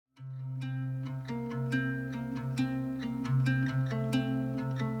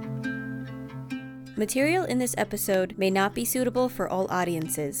Material in this episode may not be suitable for all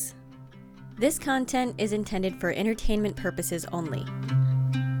audiences. This content is intended for entertainment purposes only.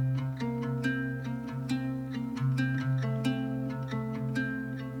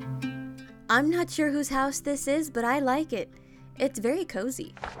 I'm not sure whose house this is, but I like it. It's very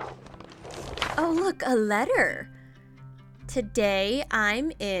cozy. Oh, look, a letter. Today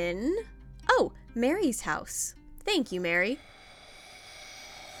I'm in... Oh, Mary's house. Thank you, Mary.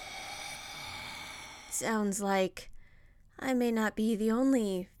 Sounds like I may not be the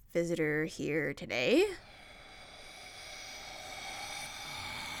only visitor here today.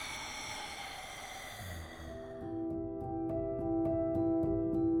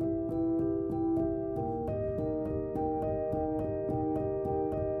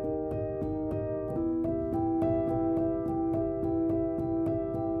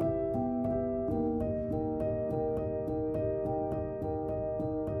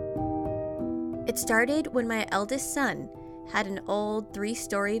 It started when my eldest son had an old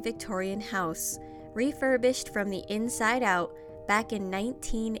 3-story Victorian house refurbished from the inside out back in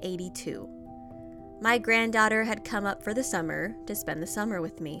 1982. My granddaughter had come up for the summer to spend the summer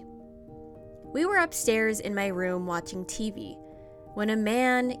with me. We were upstairs in my room watching TV when a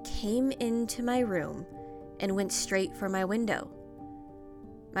man came into my room and went straight for my window.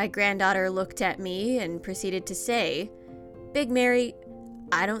 My granddaughter looked at me and proceeded to say, "Big Mary,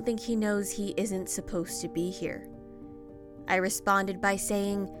 I don't think he knows he isn't supposed to be here." I responded by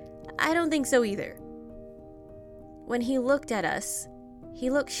saying, "I don't think so either." When he looked at us, he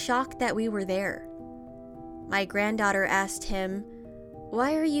looked shocked that we were there. My granddaughter asked him,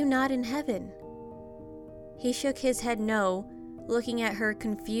 "Why are you not in heaven?" He shook his head no, looking at her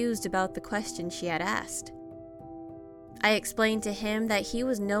confused about the question she had asked. I explained to him that he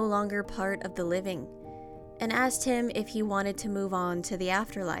was no longer part of the living, and asked him if he wanted to move on to the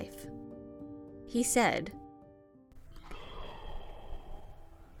afterlife. He said,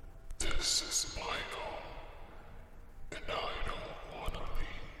 "This is my home, and I don't want to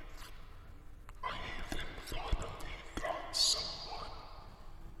leave. I even finally got someone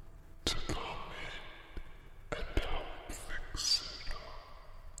to come in and help fix it up."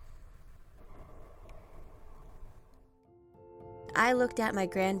 I looked at my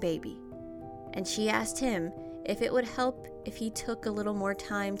grandbaby, and she asked him if it would help if he took a little more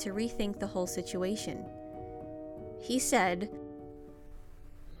time to rethink the whole situation. He said,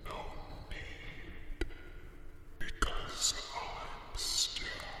 "No need, because I'm still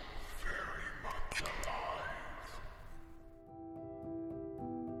very much alive."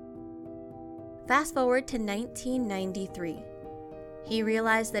 Fast forward to 1993. He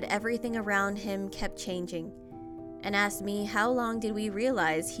realized that everything around him kept changing, and asked me how long did we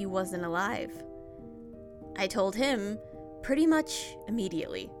realize he wasn't alive. I told him pretty much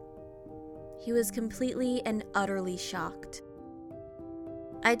immediately. He was completely and utterly shocked.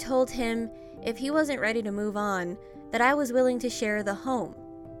 I told him if he wasn't ready to move on, that I was willing to share the home,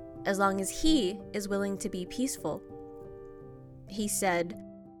 as long as he is willing to be peaceful. He said,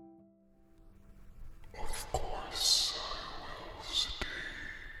 "Of course I will stay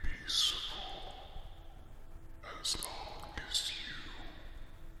peaceful, as long as you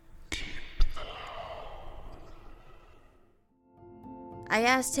keep the house." I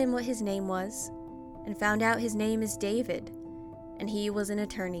asked him what his name was, and found out his name is David, and he was an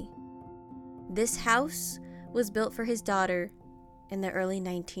attorney. This house was built for his daughter in the early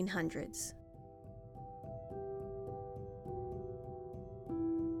 1900s.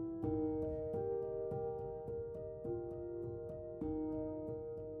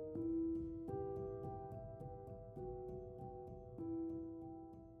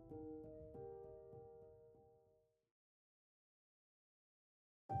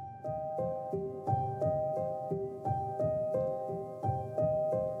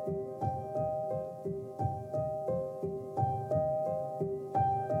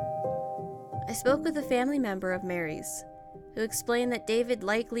 I spoke with a family member of Mary's, who explained that David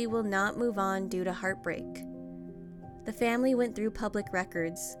likely will not move on due to heartbreak. The family went through public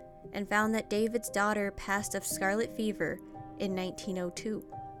records and found that David's daughter passed of scarlet fever in 1902.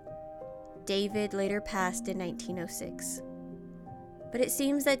 David later passed in 1906. But it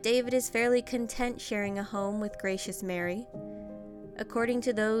seems that David is fairly content sharing a home with gracious Mary. According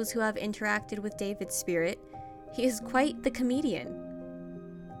to those who have interacted with David's spirit, he is quite the comedian.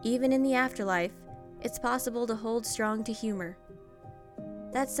 Even in the afterlife, it's possible to hold strong to humor.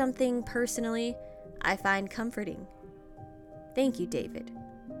 That's something, personally, I find comforting. Thank you, David.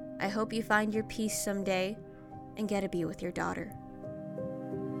 I hope you find your peace someday and get to be with your daughter.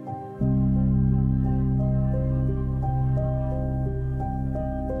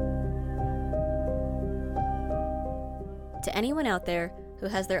 to anyone out there who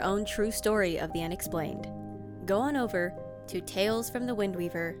has their own true story of the unexplained, go on over to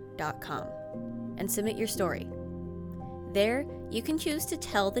talesfromthewindweaver.com and submit your story. There, you can choose to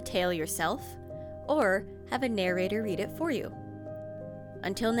tell the tale yourself or have a narrator read it for you.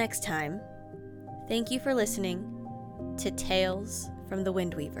 Until next time, thank you for listening to Tales from the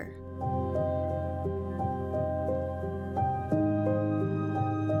Windweaver.